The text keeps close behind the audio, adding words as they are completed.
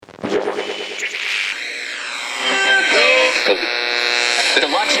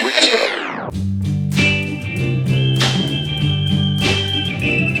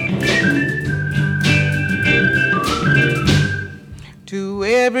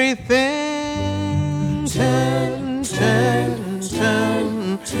everything turn, turn,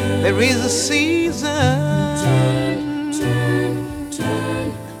 turn. There is a season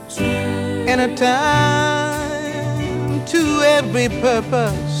and a time to every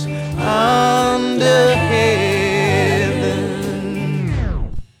purpose under heaven.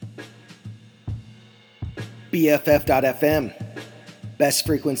 BFF.FM, best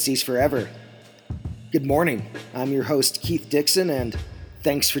frequencies forever. Good morning, I'm your host Keith Dixon, and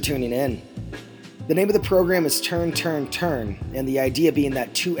thanks for tuning in. The name of the program is Turn, Turn, Turn, and the idea being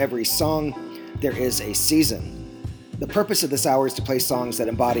that to every song, there is a season. The purpose of this hour is to play songs that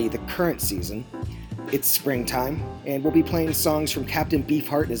embody the current season. It's springtime, and we'll be playing songs from Captain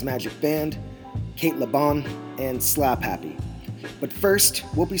Beefheart and his Magic Band, Kate LeBon, and Slap Happy. But first,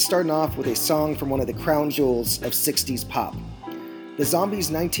 we'll be starting off with a song from one of the crown jewels of 60s pop. The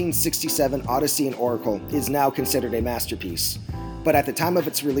Zombies' 1967 Odyssey and Oracle is now considered a masterpiece, but at the time of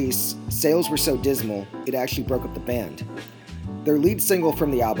its release, sales were so dismal, it actually broke up the band. Their lead single from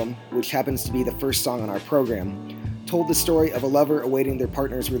the album, which happens to be the first song on our program, told the story of a lover awaiting their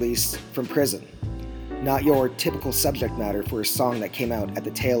partner's release from prison. Not your typical subject matter for a song that came out at the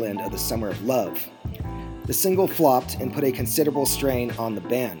tail end of the Summer of Love. The single flopped and put a considerable strain on the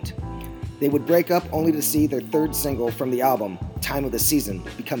band. They would break up only to see their third single from the album, Time of the Season,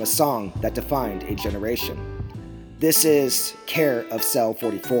 become a song that defined a generation. This is Care of Cell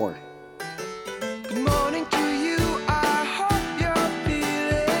 44. Good morning to you, I hope you're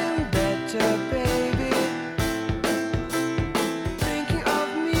feeling better, baby. Thinking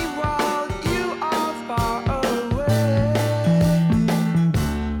of me while you are far away.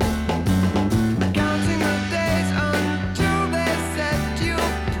 Counting the days until they set you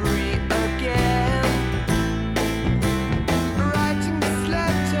free again. Writing this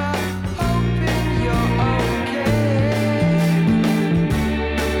letter, hoping you're okay.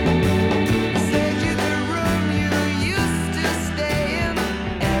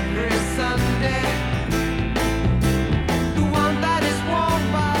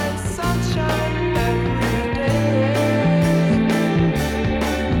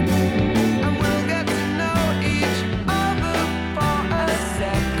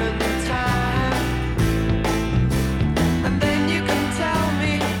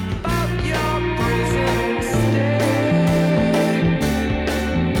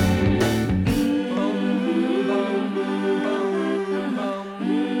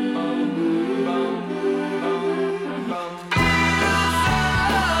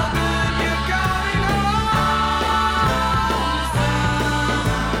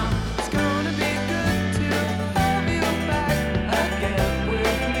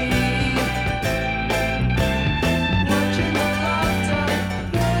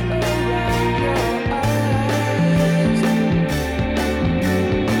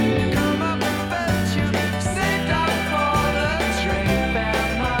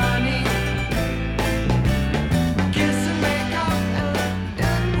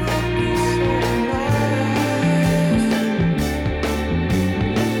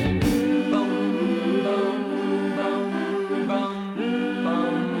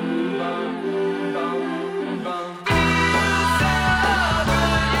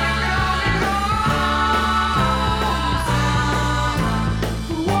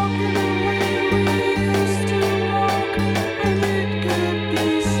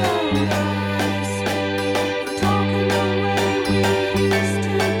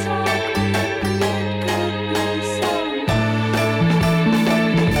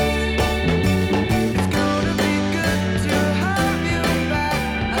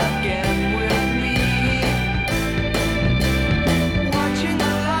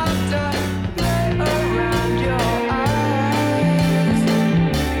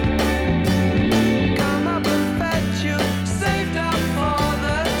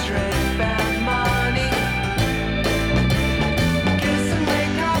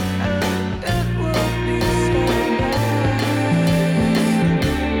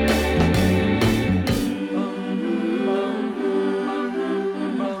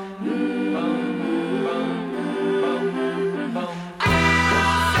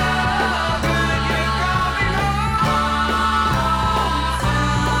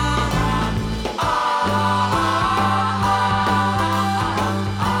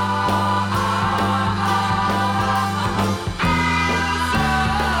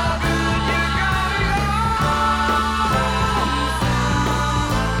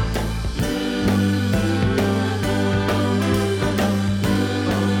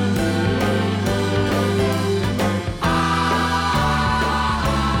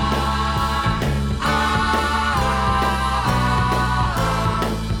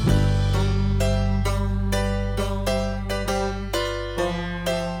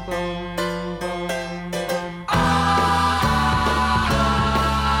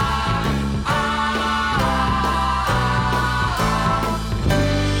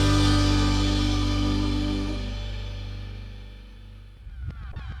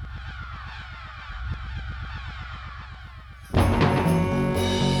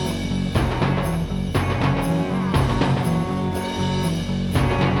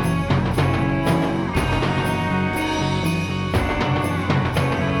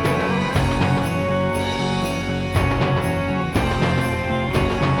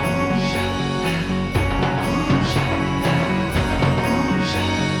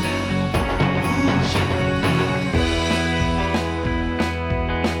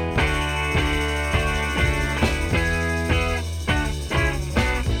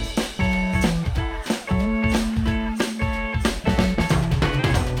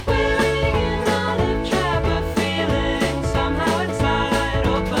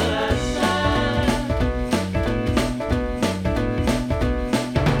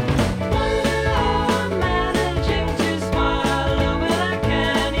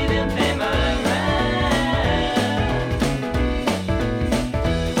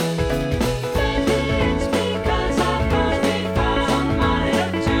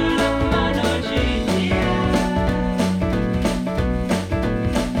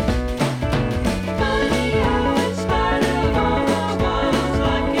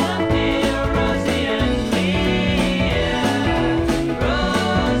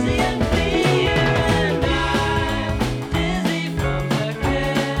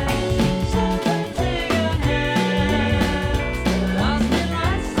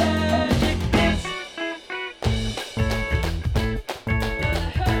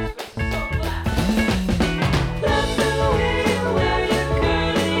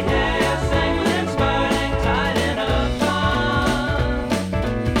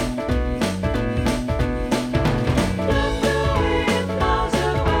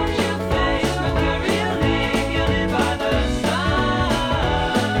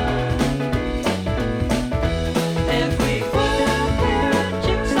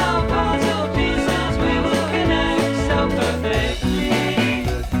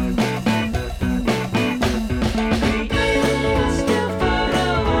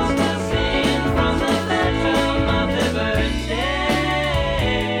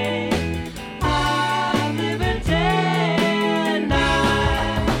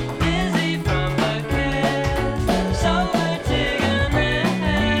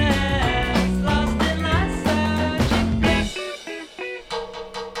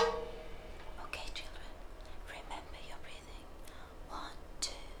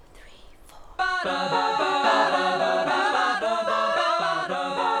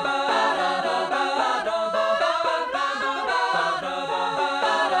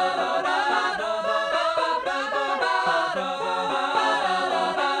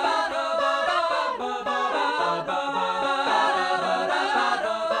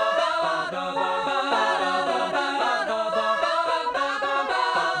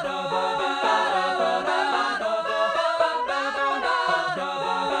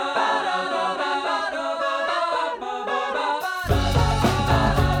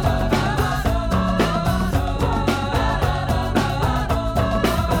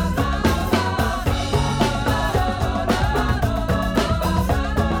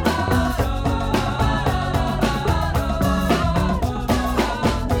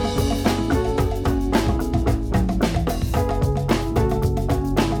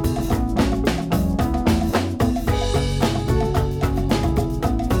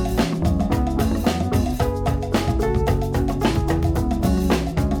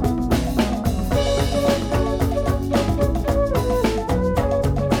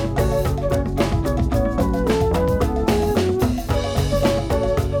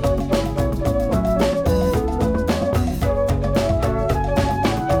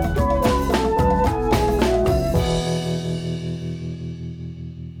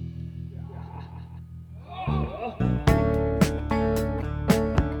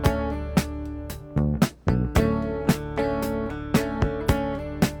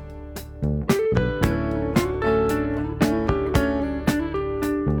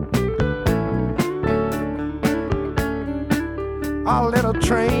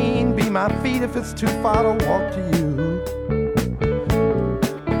 train be my feet if it's too far to walk to you.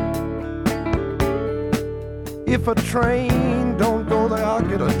 If a train don't go there, I'll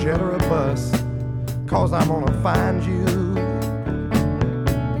get a jet or a bus, 'cause I'm gonna find you.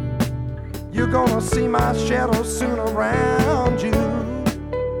 You're gonna see my shadow soon around you.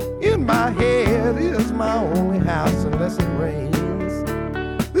 In my head is my only house unless it rains.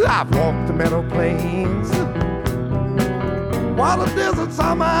 I've walked the meadow plains, while the deserts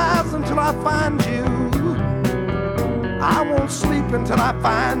are my eyes until I find you. I won't sleep until I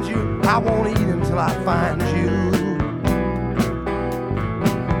find you. I won't eat until I find you.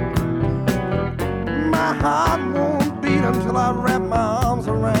 My heart won't beat until I wrap my arms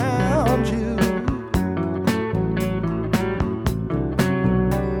around you.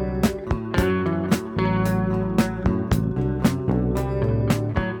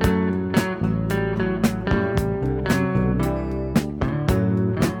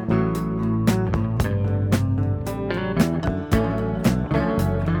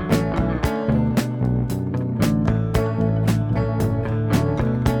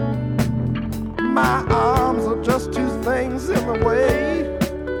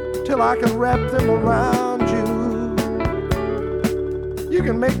 I can wrap them around you. You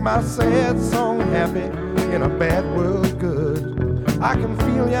can make my sad song happy in a bad world good. I can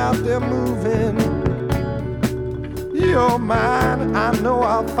feel you out there moving. You're mine, I know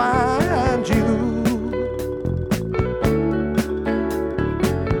I'll find you.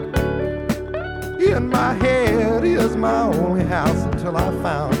 In my head is my only house until I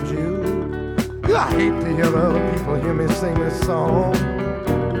found you. I hate to hear other people hear me sing this song,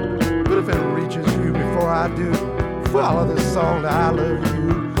 but if it reaches you before I do, follow this song that I love you,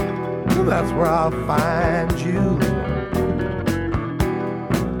 and that's where I'll find you.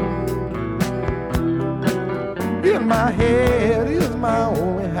 In my head is my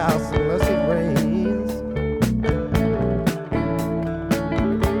only house unless it rains.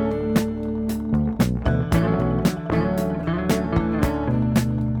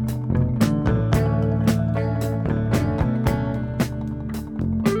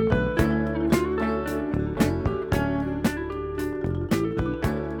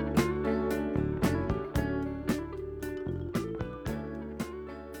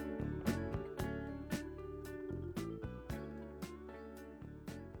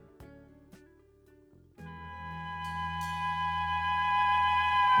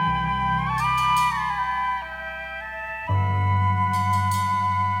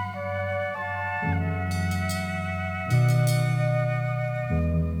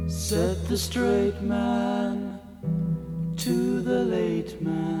 Said the straight man to the late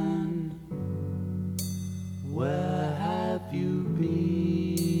man, where have you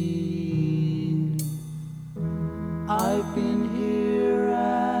been? I've been here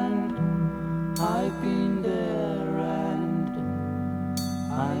and I've been there and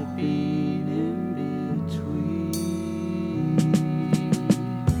I've been in between.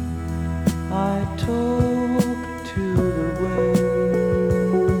 I talk to the wind.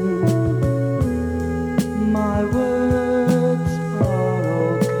 My words are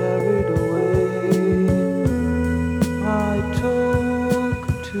all carried away. I talk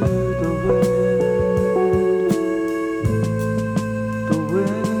to the wind. The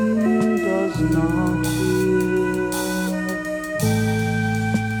wind does not hear.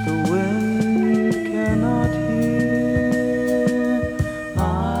 The wind cannot hear.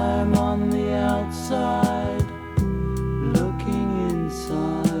 I'm on the outside, looking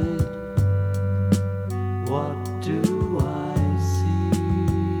inside. What do I see?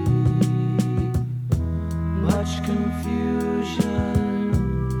 Much confusion,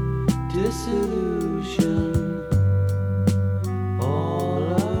 disillusion all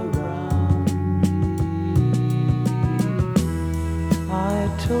around me. I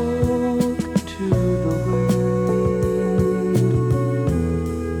talk to the wind.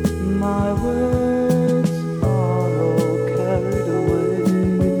 My words are all carried away.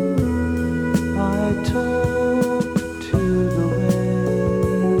 I talk to the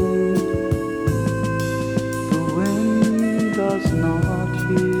wind. The wind does not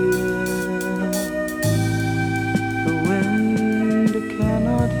hear. The wind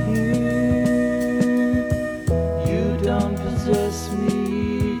cannot hear. You don't possess me,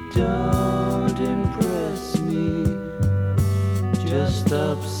 don't impress me, just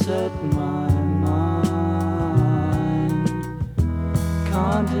upset my mind.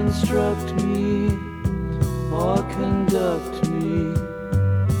 Can't instruct me or conduct me,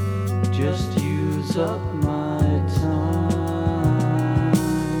 just use up my time.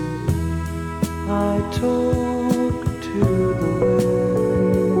 I talk to the wind.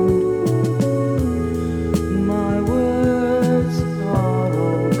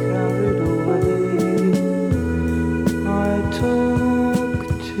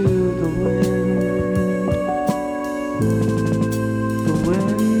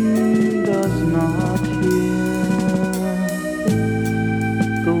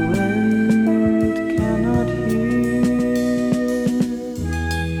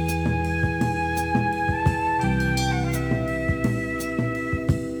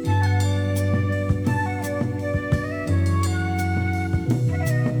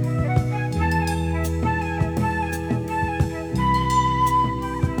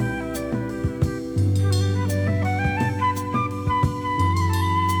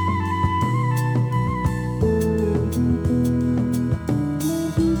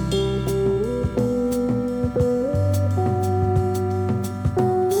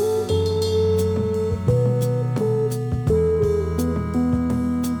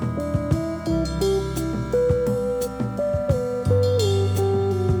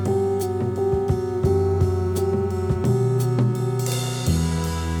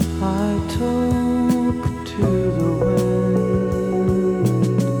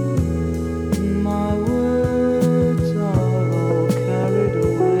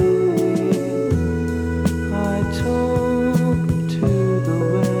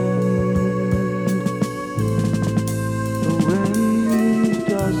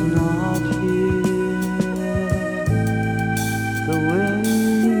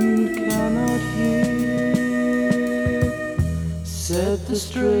 the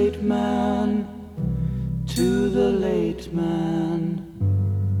straight man to the late man.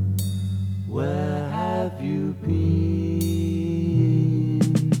 Where have you been?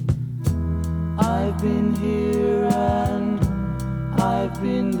 I've been here and I've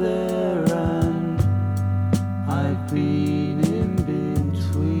been there and I've been in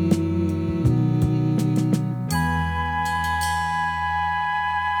between.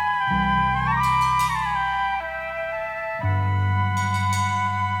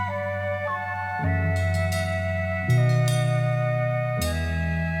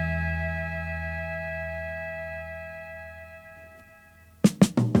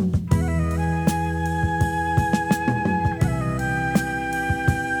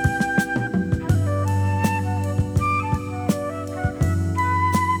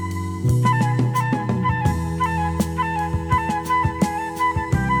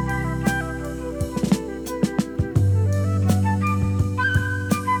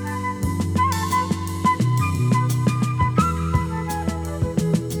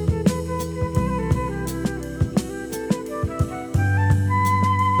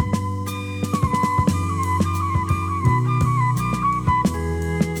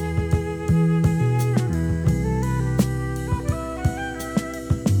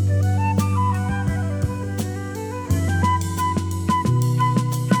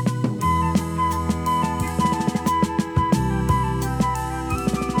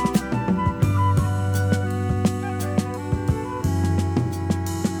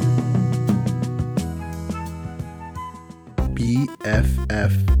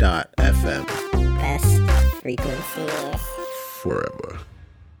 BFF.FM. Best frequencies forever.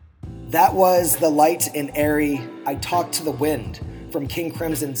 That was The Light and Airy, I Talk to the Wind, from King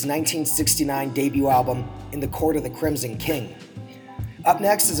Crimson's 1969 debut album, In the Court of the Crimson King. Up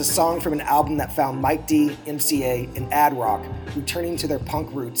next is a song from an album that found Mike D, MCA, and Ad Rock returning to their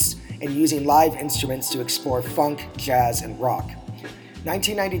punk roots and using live instruments to explore funk, jazz, and rock.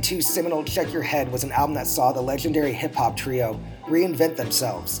 1992's seminal Check Your Head was an album that saw the legendary hip-hop trio reinvent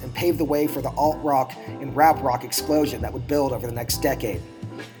themselves and pave the way for the alt-rock and rap rock explosion that would build over the next decade.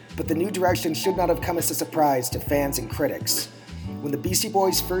 But the new direction should not have come as a surprise to fans and critics. When the Beastie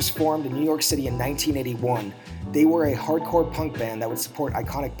Boys first formed in New York City in 1981, they were a hardcore punk band that would support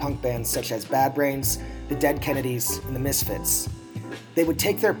iconic punk bands such as Bad Brains, the Dead Kennedys, and the Misfits. They would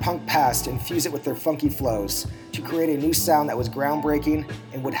take their punk past and fuse it with their funky flows to create a new sound that was groundbreaking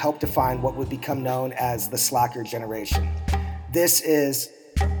and would help define what would become known as the Slacker generation. This is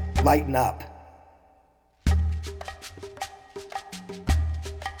Lighten Up.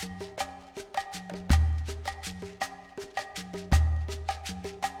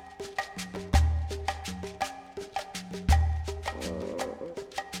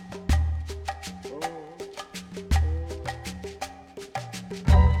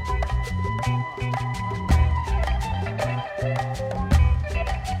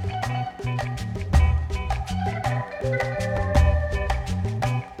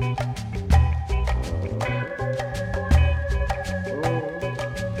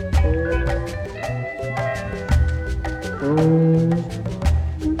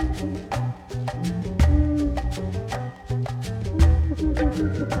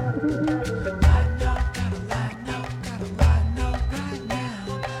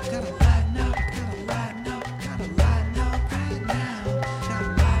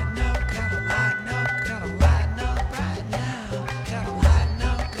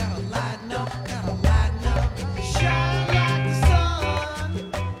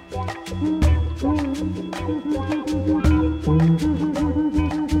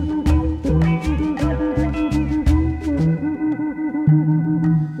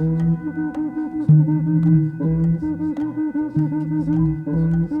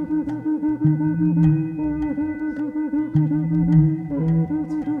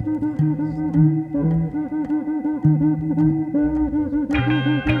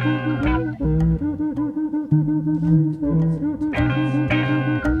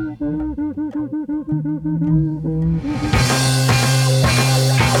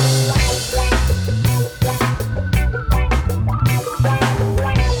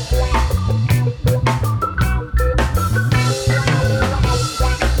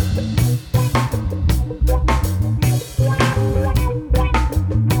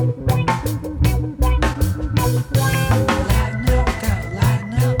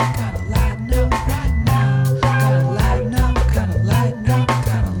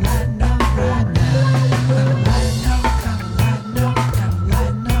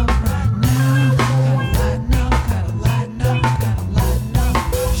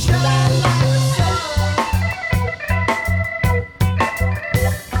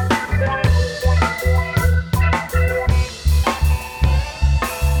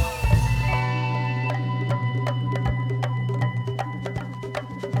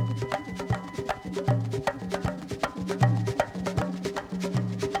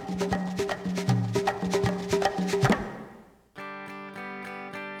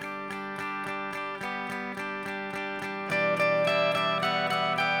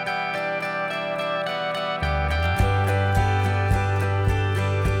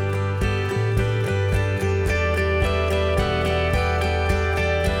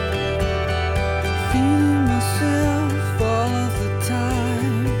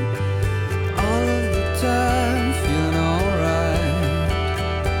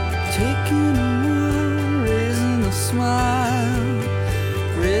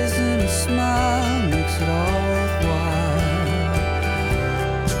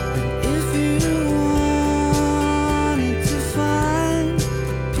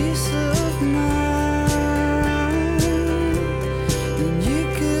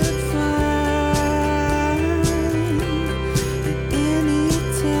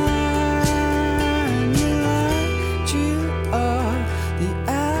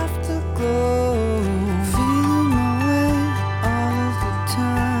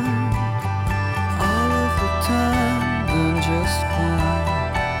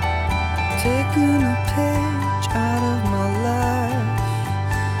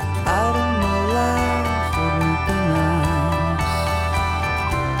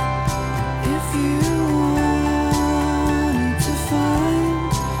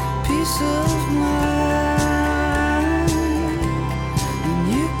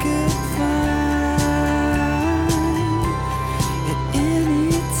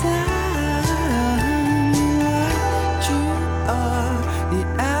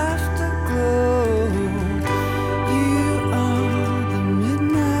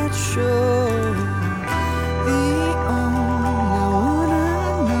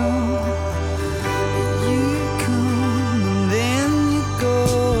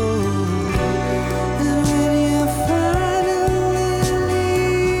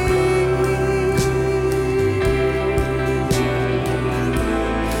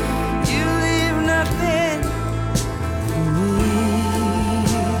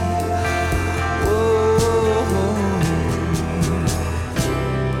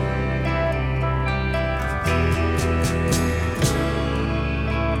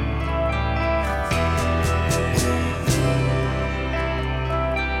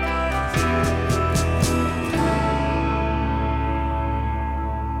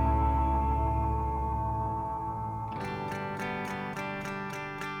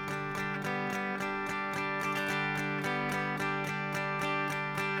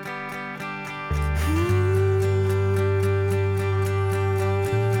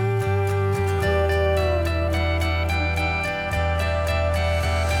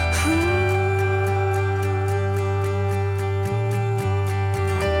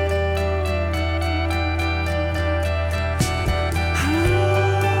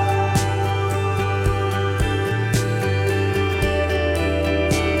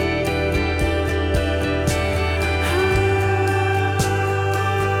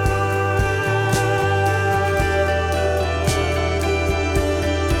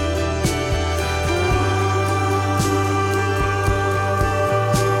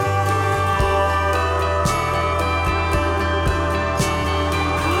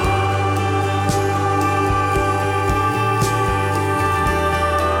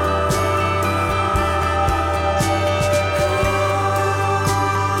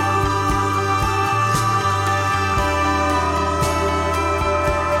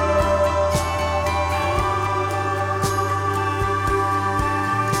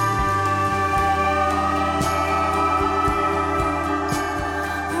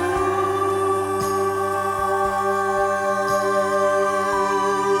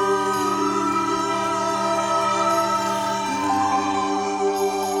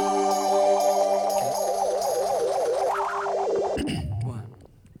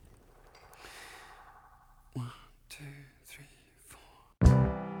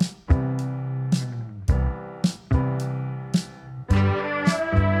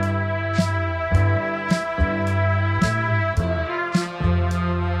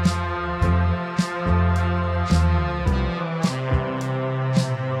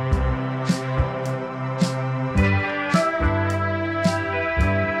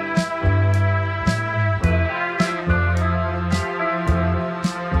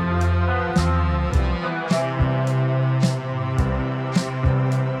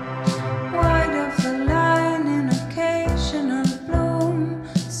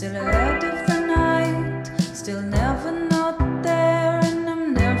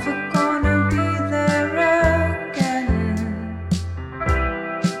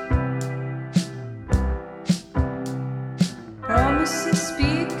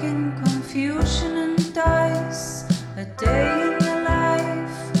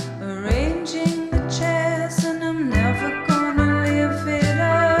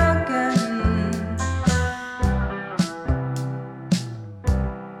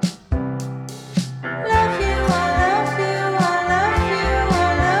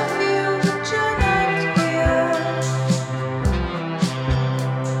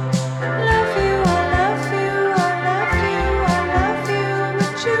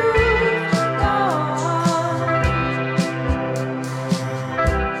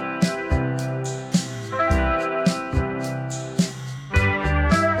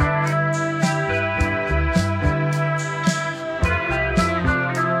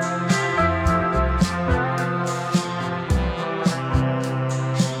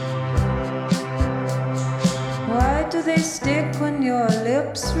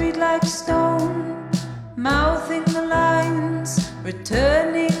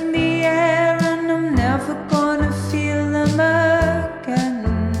 returning the air, and I'm never gonna feel them again.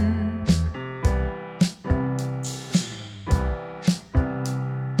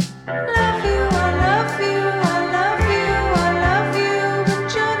 Love you, I love you, I love you, I love you,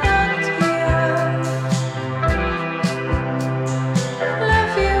 but you're not here.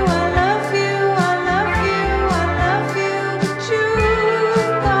 Love you, I love you, I love you, I love you, but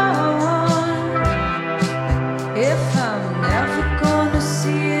you're gone.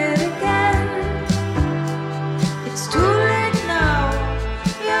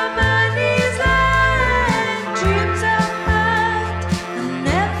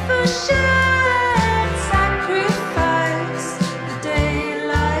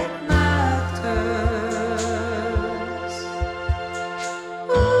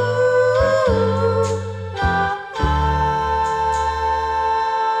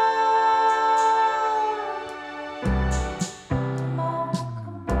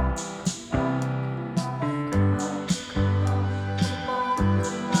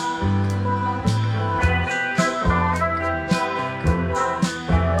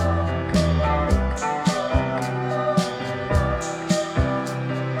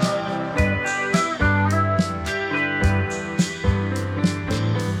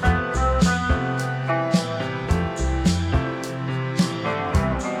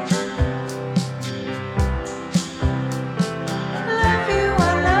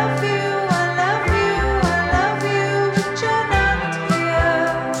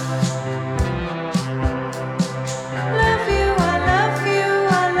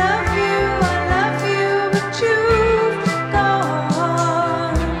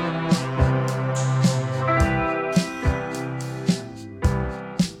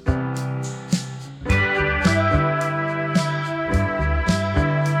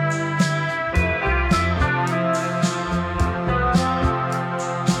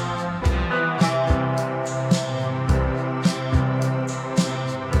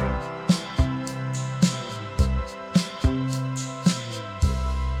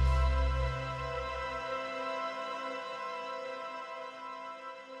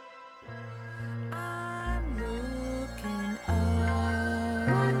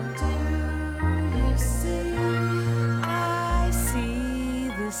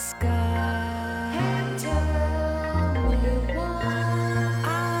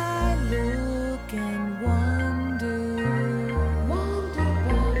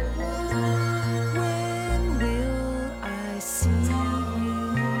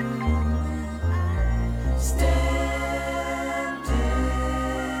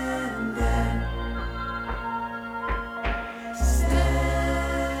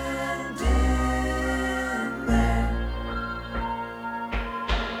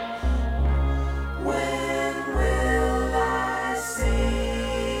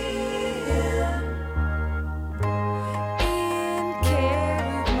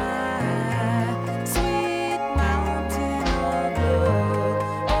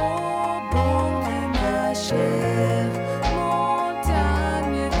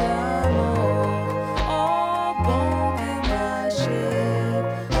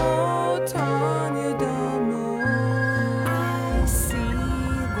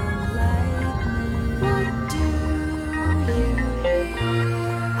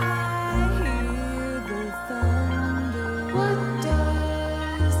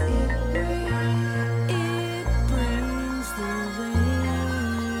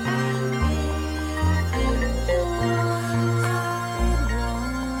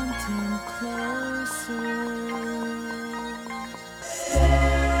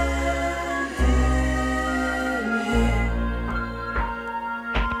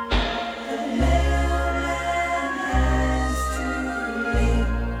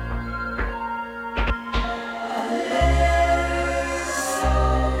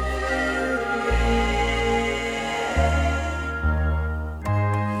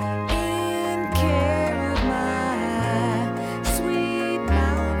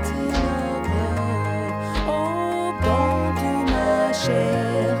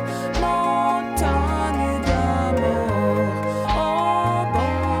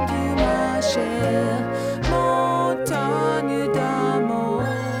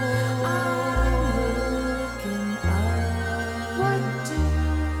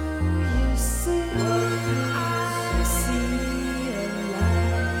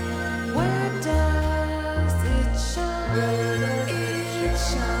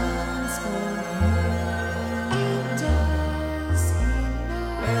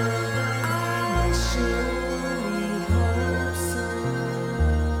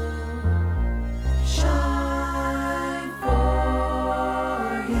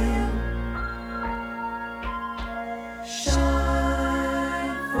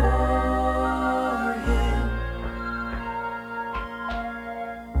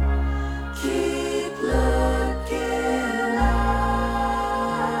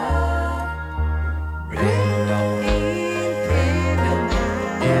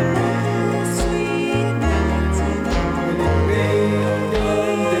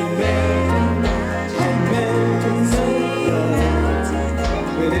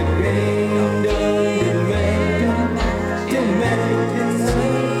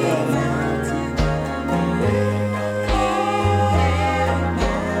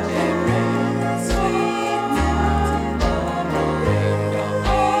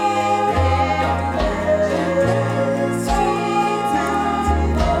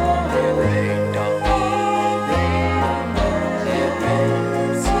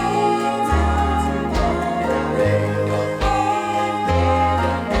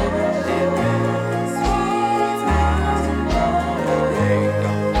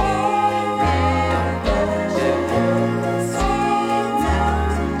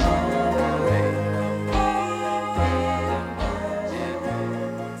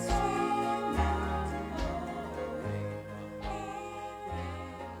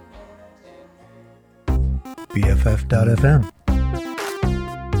 BFF.FM.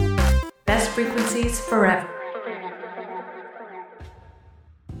 Best frequencies forever.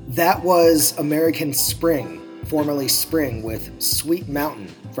 That was American Spring, formerly Spring, with Sweet Mountain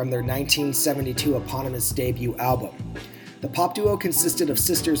from their 1972 eponymous debut album. The pop duo consisted of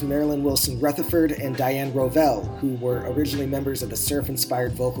sisters Marilyn Wilson Rutherford and Diane Rovell, who were originally members of the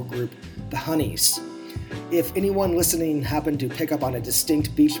surf-inspired vocal group The Honeys. If anyone listening happened to pick up on a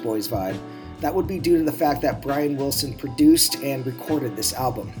distinct Beach Boys vibe, that would be due to the fact that Brian Wilson produced and recorded this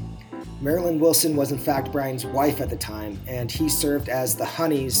album. Marilyn Wilson was in fact Brian's wife at the time, and he served as The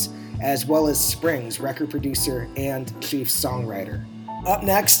Honeys as well as Spring's record producer and chief songwriter. Up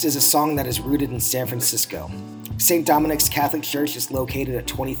next is a song that is rooted in San Francisco. St. Dominic's Catholic Church is located at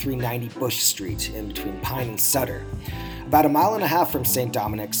 2390 Bush Street in between Pine and Sutter. About a mile and a half from St.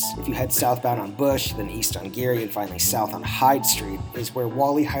 Dominic's, if you head southbound on Bush, then east on Geary, and finally south on Hyde Street, is where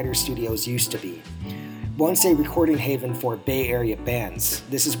Wally Heider Studios used to be. Once a recording haven for Bay Area bands,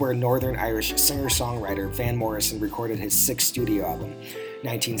 this is where Northern Irish singer-songwriter Van Morrison recorded his sixth studio album,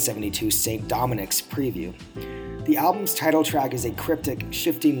 1972 St. Dominic's Preview. The album's title track is a cryptic,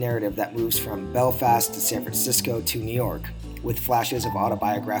 shifting narrative that moves from Belfast to San Francisco to New York, with flashes of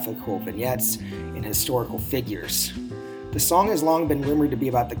autobiographical vignettes and historical figures. The song has long been rumored to be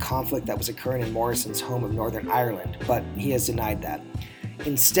about the conflict that was occurring in Morrison's home of Northern Ireland, but he has denied that.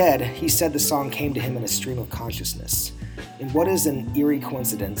 Instead, he said the song came to him in a stream of consciousness. In what is an eerie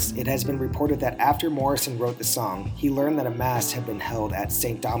coincidence, it has been reported that after Morrison wrote the song, he learned that a mass had been held at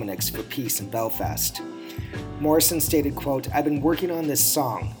St. Dominic's for peace in Belfast. Morrison stated, quote, "I've been working on this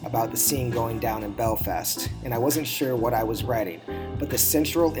song about the scene going down in Belfast, and I wasn't sure what I was writing, but the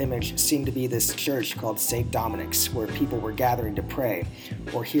central image seemed to be this church called St. Dominic's, where people were gathering to pray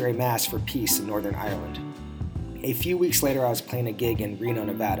or hear a mass for peace in Northern Ireland. A few weeks later, I was playing a gig in Reno,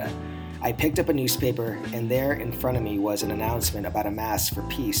 Nevada. I picked up a newspaper, and there in front of me was an announcement about a mass for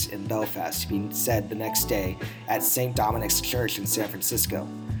peace in Belfast being said the next day at St. Dominic's Church in San Francisco.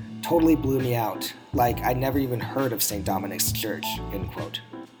 Totally blew me out, like I'd never even heard of St. Dominic's Church," end quote.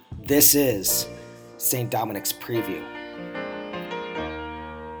 This is St. Dominic's Preview.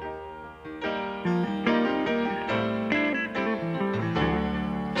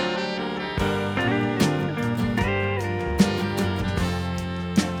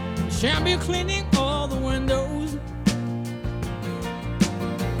 Champion cleaning all the windows,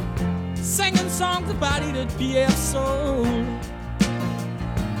 singing songs about it at PF Soul.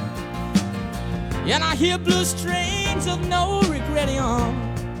 And I hear blue strains of no regretting on.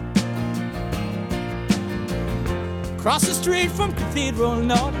 Across the street from Cathedral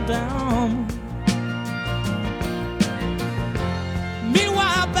Notre Dame.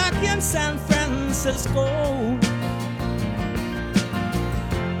 Meanwhile, back in San Francisco,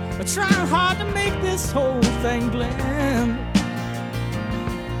 trying hard to make this whole thing blend.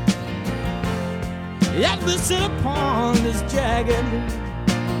 Yet we sit upon this jagged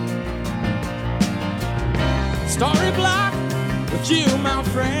story block with you, my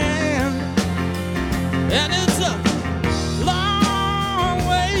friend. And it's a long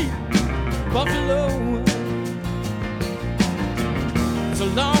way, Buffalo. It's a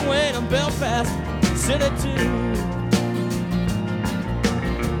long way to Belfast City too.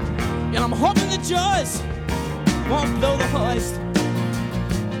 And I'm hoping that Joyce won't blow the hoist,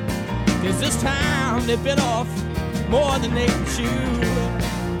 'cause this time they bit off more than they can chew.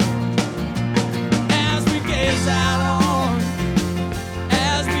 As we gaze out on,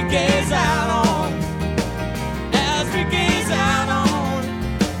 as we gaze out on, as we gaze out on,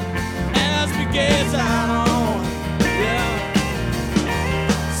 as we gaze out on, yeah.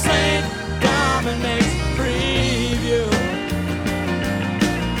 St. Dominic's Preview.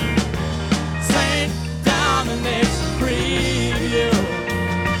 Dominic's Preview.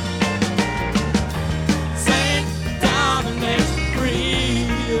 St. Dominic's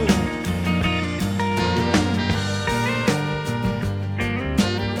Preview.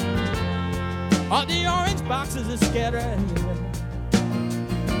 All the orange boxes are scattered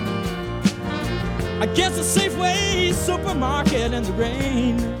against the Safeway supermarket in the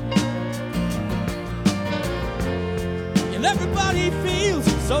rain. And everybody feels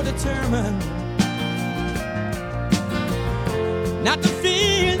so determined not to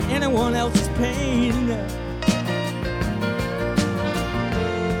feel anyone else's pain.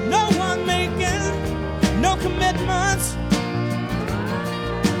 No one making no commitments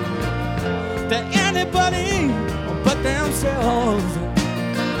to anybody but themselves.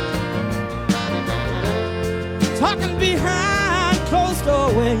 Talking behind closed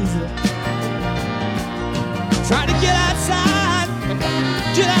doorways, trying to get outside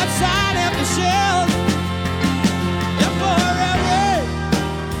empty shells.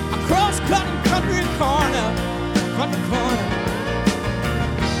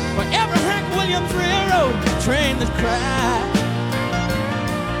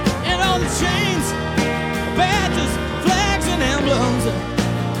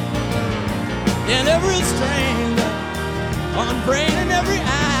 in every strain, on brain and every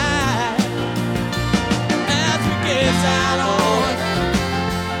eye. As we gaze out on,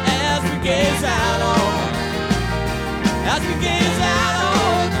 as we gaze out on, as we gaze out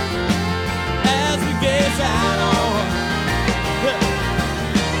on, as we gaze out on.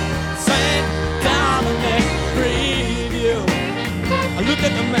 St. Dominic preview. Look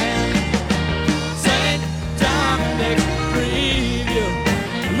at the man. St. Dominic preview.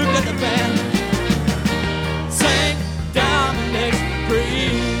 Look at the band. St. Dominic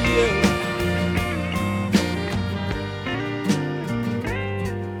preview.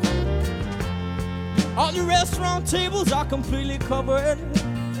 All the restaurant tables are completely covered.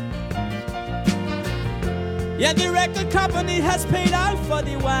 Yeah, the record company has paid out for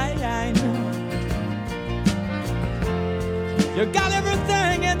the wine. You got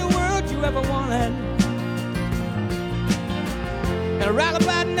everything in the world you ever wanted. And right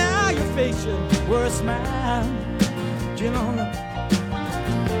about now, your face should wear a smile. You know,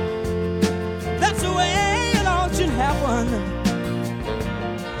 that's the way it all should happen.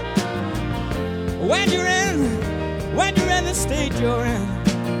 When you're in the state you're in.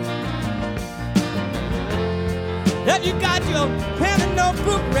 Have you got your pen and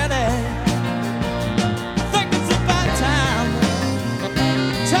notebook ready? Think it's about time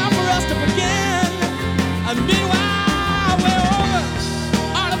for us to begin. And meanwhile, we're over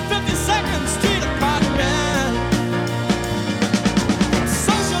on the 52nd Street apartment,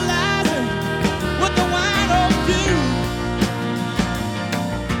 socializing with the wine old view.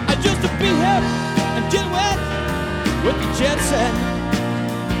 I used to be hip and get wet with the jet set,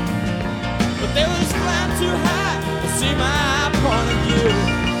 but they was flying too high to see my point of view.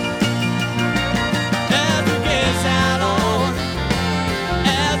 As we gaze out on,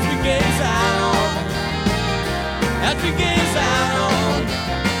 as we gaze out on, as we gaze out on,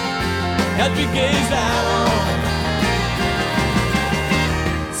 as we gaze out on.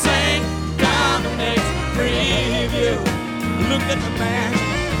 St. Dominic's preview. Look at the man.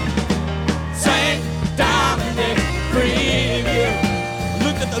 St. Dominic's preview.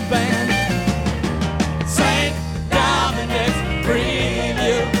 Look at the band. St. Dominic's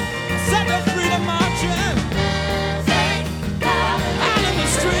preview. Set the freedom marching. St. Dominic out in the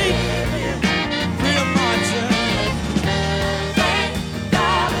street. Freedom marching. St.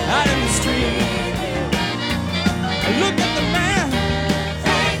 Dominic out in the street. Look at the man.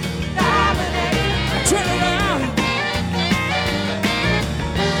 St. Dominic. Turn around.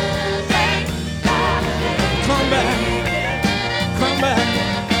 St. Dominic. Come back. Come back.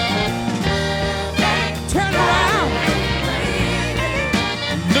 Turn around.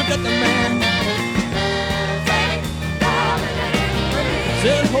 Look at the man.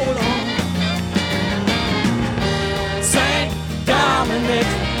 Said hold on. St.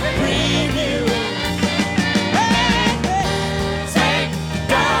 Dominic's preview. Hey, hey. St.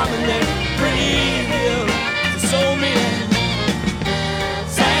 Dominic's preview. So mean.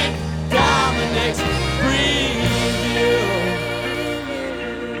 St. Dominic's preview.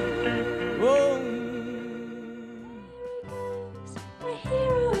 Whoa. My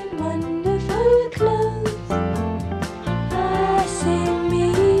hero in wonderful clothes passing me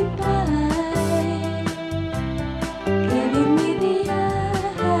by, giving me the eye.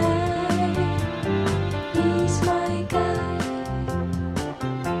 He's my guy,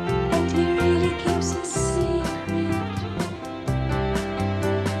 and he really keeps a secret.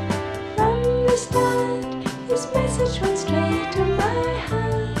 From the start, his message went straight to my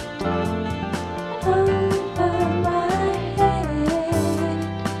heart. Over my head,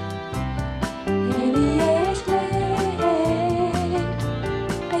 maybe years late,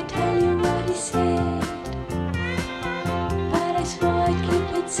 I tell you what he said, but I swore I'd keep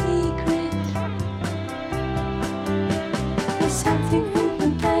it secret. There's something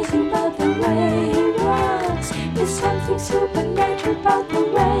hypnotizing about the way he walks. There's something supernatural about the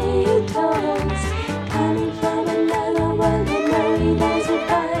way he talks. Coming from another world, I know he doesn't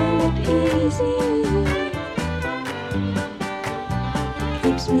find it easy.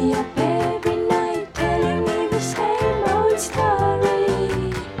 Keeps me up every night, telling me the same old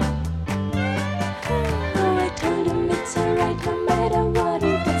story. Oh, I told him it's alright no matter what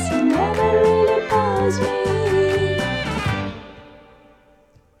he does, he never really bores me.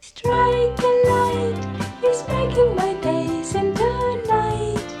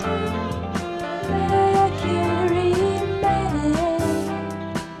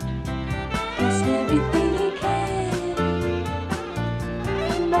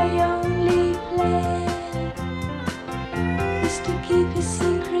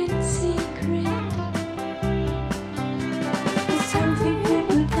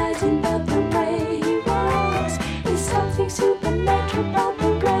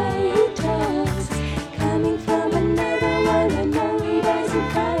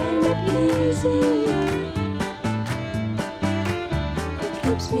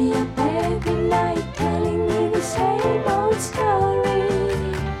 wraps me up every night, telling me the same old story.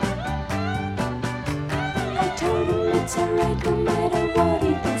 I told him it's alright no matter what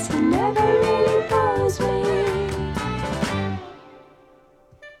he does, he never really bores me.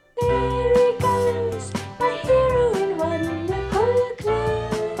 There he goes, my hero in wonderful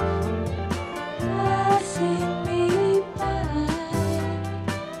clothes, passing me by,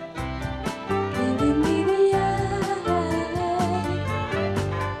 giving me the eye.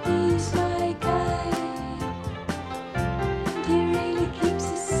 He's my guide, and he really keeps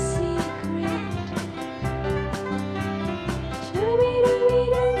a secret.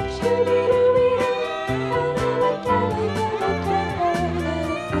 Shoo-be-doo-be-doo, shoo-be-doo-be-doo,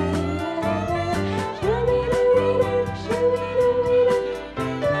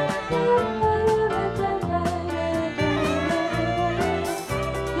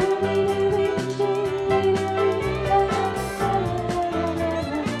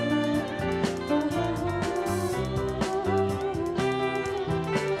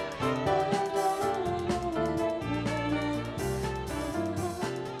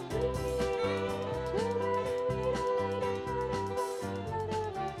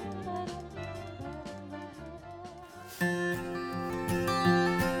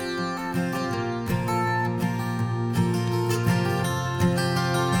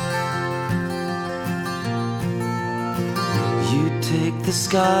 You take the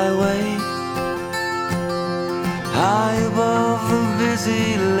skyway high above the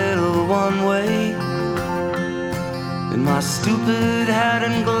busy little one-way. In my stupid hat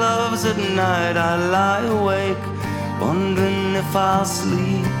and gloves at night I lie awake, wondering if I'll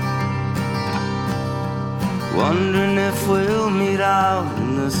sleep, wondering if we'll meet out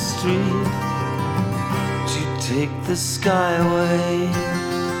in the street. You take the skyway,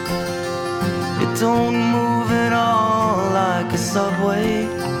 it don't move at all like a subway.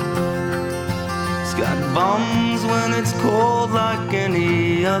 It's got bums when it's cold like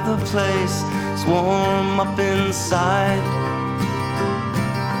any other place. It's warm up inside,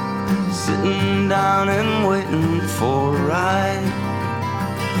 sitting down and waiting for a ride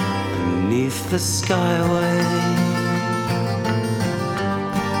beneath the skyway.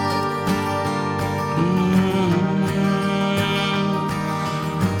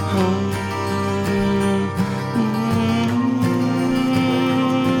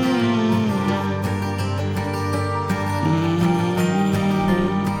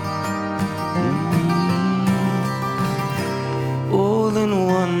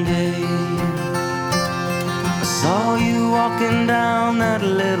 Walking down that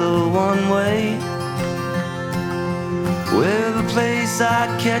little one-way, where the place I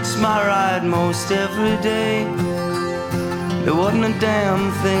catch my ride most every day. There wasn't a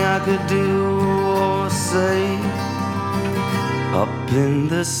damn thing I could do or say up in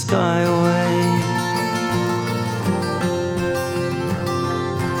the skyway.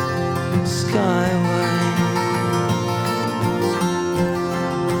 Skyway,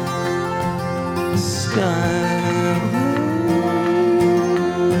 skyway.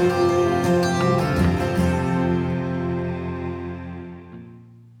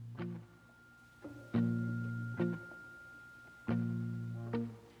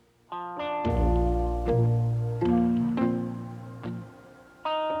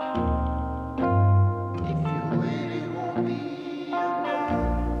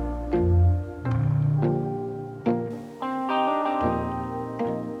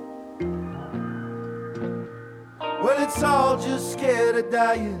 It's all just scared of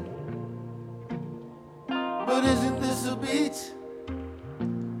dying. But isn't this a beach?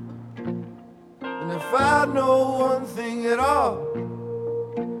 And if I know one thing at all,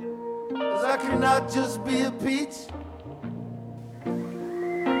 is I cannot just be a peach.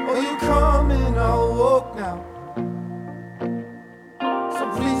 Oh, you come in, I'll walk now. So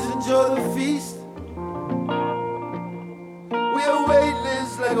please enjoy the feast. We are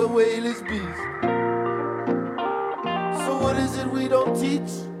weightless like a weightless beast. What is it we don't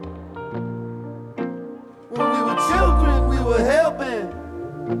teach? When we were children, we were helping,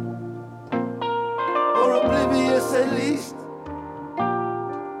 or oblivious at least.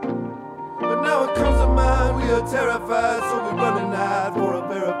 But now it comes to mind, we are terrified, so we're running out for a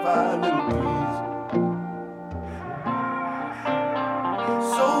verified little piece.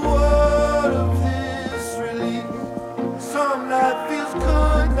 So what of this relief? Some night feels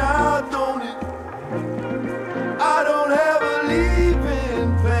good, now don't it? I don't have a leaving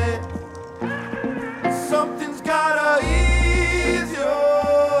plan. Something's gotta ease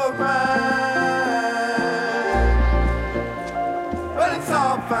your mind. Well, it's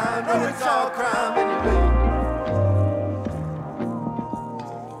all fine, or it's all crime anyway.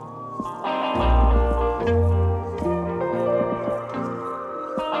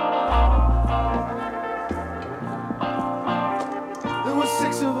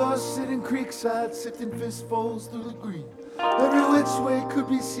 sifting fistfuls through the green. Every which way could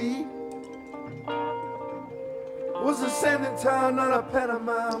be seen. Was a sanding town, not a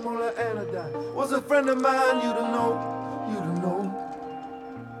pantomime or an anodyne. Was a friend of mine, you to know, you to know.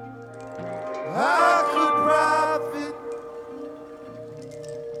 I could profit,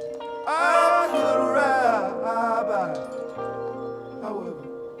 I could rabbi. However,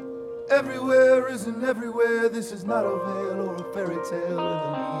 everywhere isn't everywhere. This is not a veil or a fairy tale in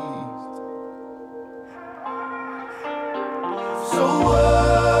the east. So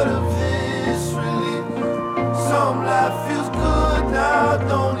what of this really? Some life feels good now,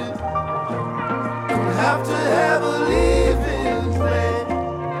 don't it? Don't have to have a living plan.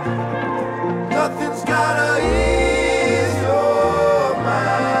 Nothing's gotta ease your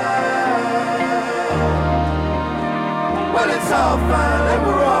mind. Well, it's all fine and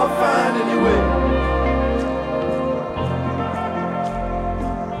we're all fine anyway.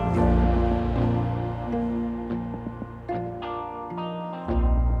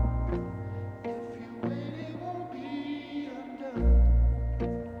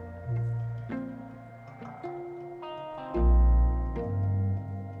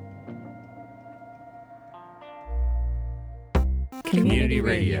 Community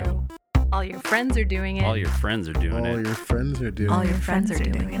radio. All your friends are doing it. All your friends are doing All it. your friends are doing All your it. friends are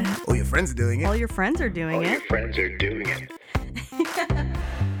doing it. All your friends are doing it. All your friends are doing it. Friends are doing it.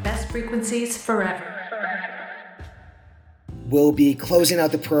 Best frequencies forever. We'll be closing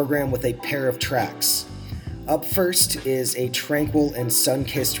out the program with a pair of tracks. Up first is a tranquil and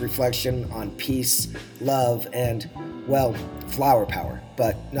sun-kissed reflection on peace, love, and, well, flower power,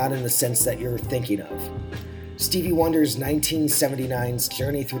 but not in the sense that you're thinking of. Stevie Wonder's 1979's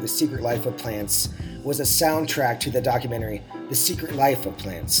Journey Through the Secret Life of Plants was a soundtrack to the documentary The Secret Life of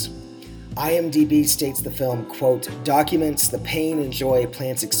Plants. IMDb states the film, quote, documents the pain and joy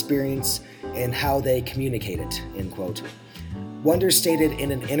plants experience and how they communicate it, end quote. Wonder stated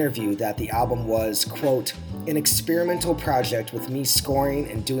in an interview that the album was, quote, an experimental project with me scoring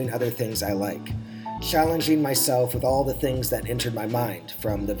and doing other things I like, challenging myself with all the things that entered my mind,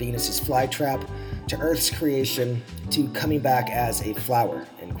 from the Venus's flytrap to Earth's creation to coming back as a flower,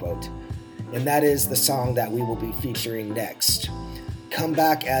 end quote. And that is the song that we will be featuring next. Come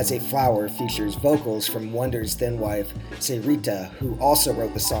Back as a Flower features vocals from Wonder's then wife, Sarita, who also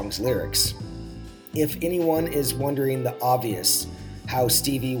wrote the song's lyrics. If anyone is wondering the obvious, how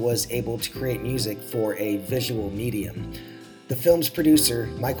Stevie was able to create music for a visual medium, the film's producer,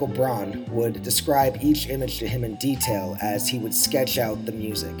 Michael Braun, would describe each image to him in detail as he would sketch out the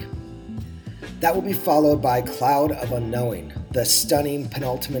music. That will be followed by Cloud of Unknowing, the stunning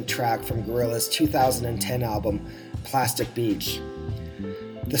penultimate track from Gorillaz' 2010 album, Plastic Beach.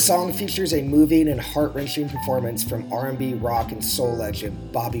 The song features a moving and heart-wrenching performance from R&B rock and soul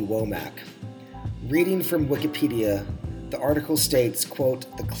legend Bobby Womack. Reading from Wikipedia, the article states, quote,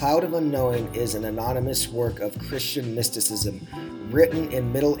 the Cloud of Unknowing is an anonymous work of Christian mysticism written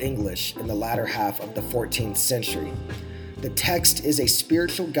in Middle English in the latter half of the 14th century. The text is a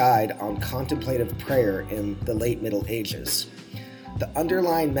spiritual guide on contemplative prayer in the late Middle Ages. The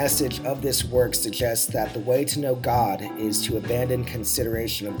underlying message of this work suggests that the way to know God is to abandon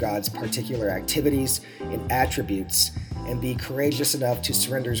consideration of God's particular activities and attributes and be courageous enough to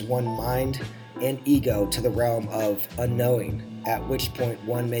surrender one's mind and ego to the realm of unknowing, at which point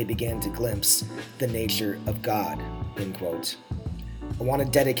one may begin to glimpse the nature of God, end quote. I want to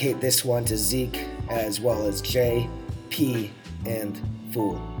dedicate this one to Zeke as well as Jay, P, and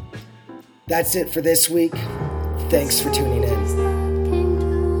Fool. That's it for this week. Thanks for tuning in.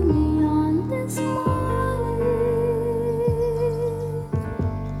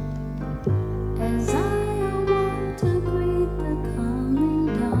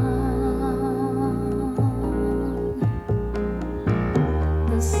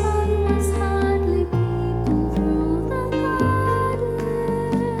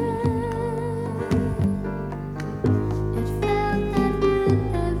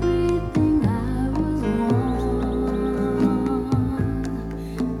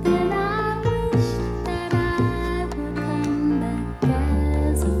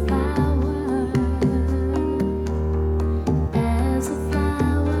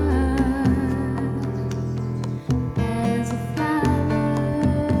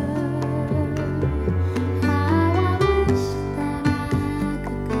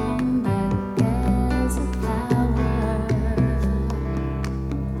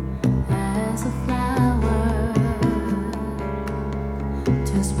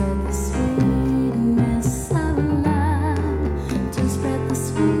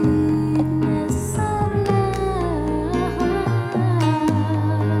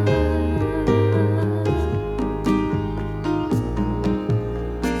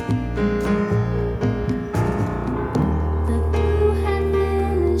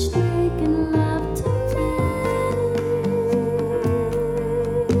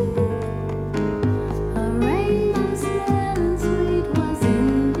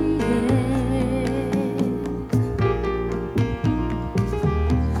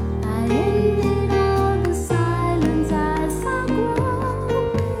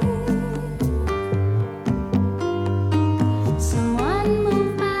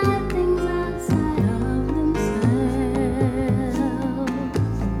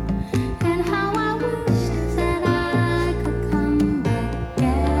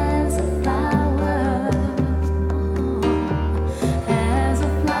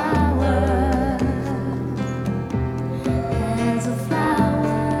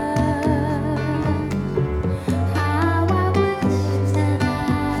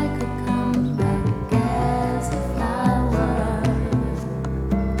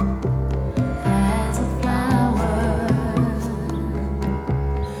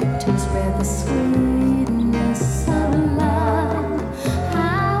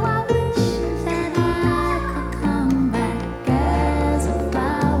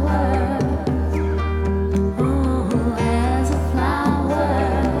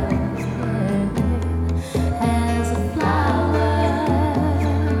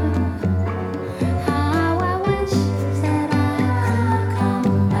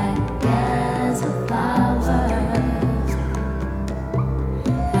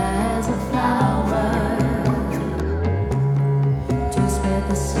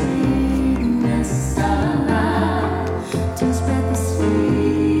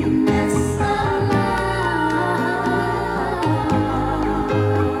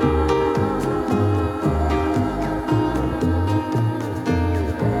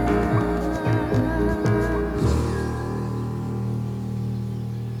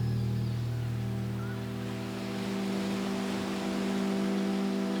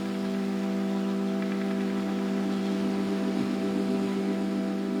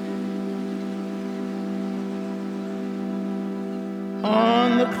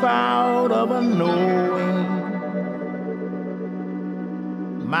 on the cloud of unknowing.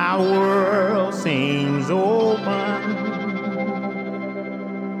 My world seems open.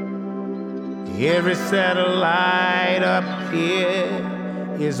 Every satellite up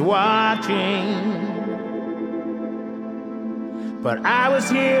here is watching. But I was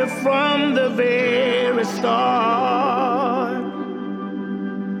here from the very start,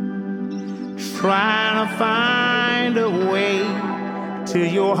 trying to find a way to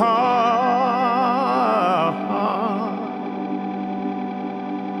your heart.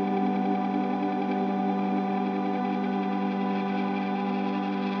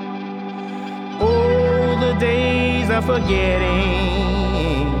 Oh, the days of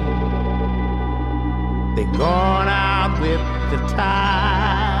forgetting, they're gone out with the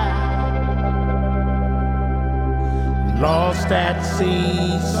tide. Lost at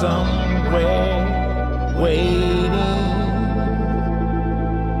sea somewhere, waiting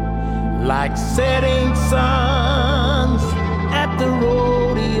like setting suns at the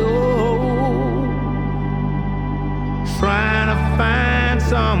rodeo, trying to find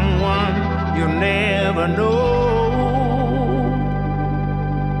someone you'll never know.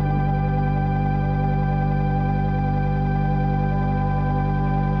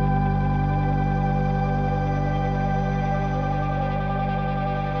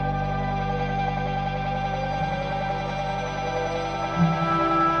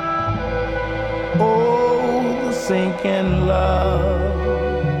 Oh, the sinking love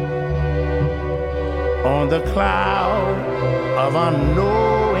on the cloud of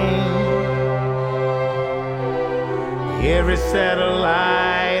unknowing. Every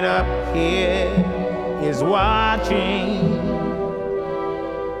satellite up here is watching,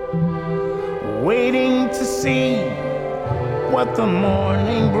 waiting to see what the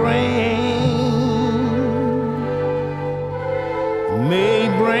morning brings. May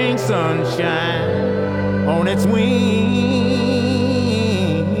bring sunshine on its wings.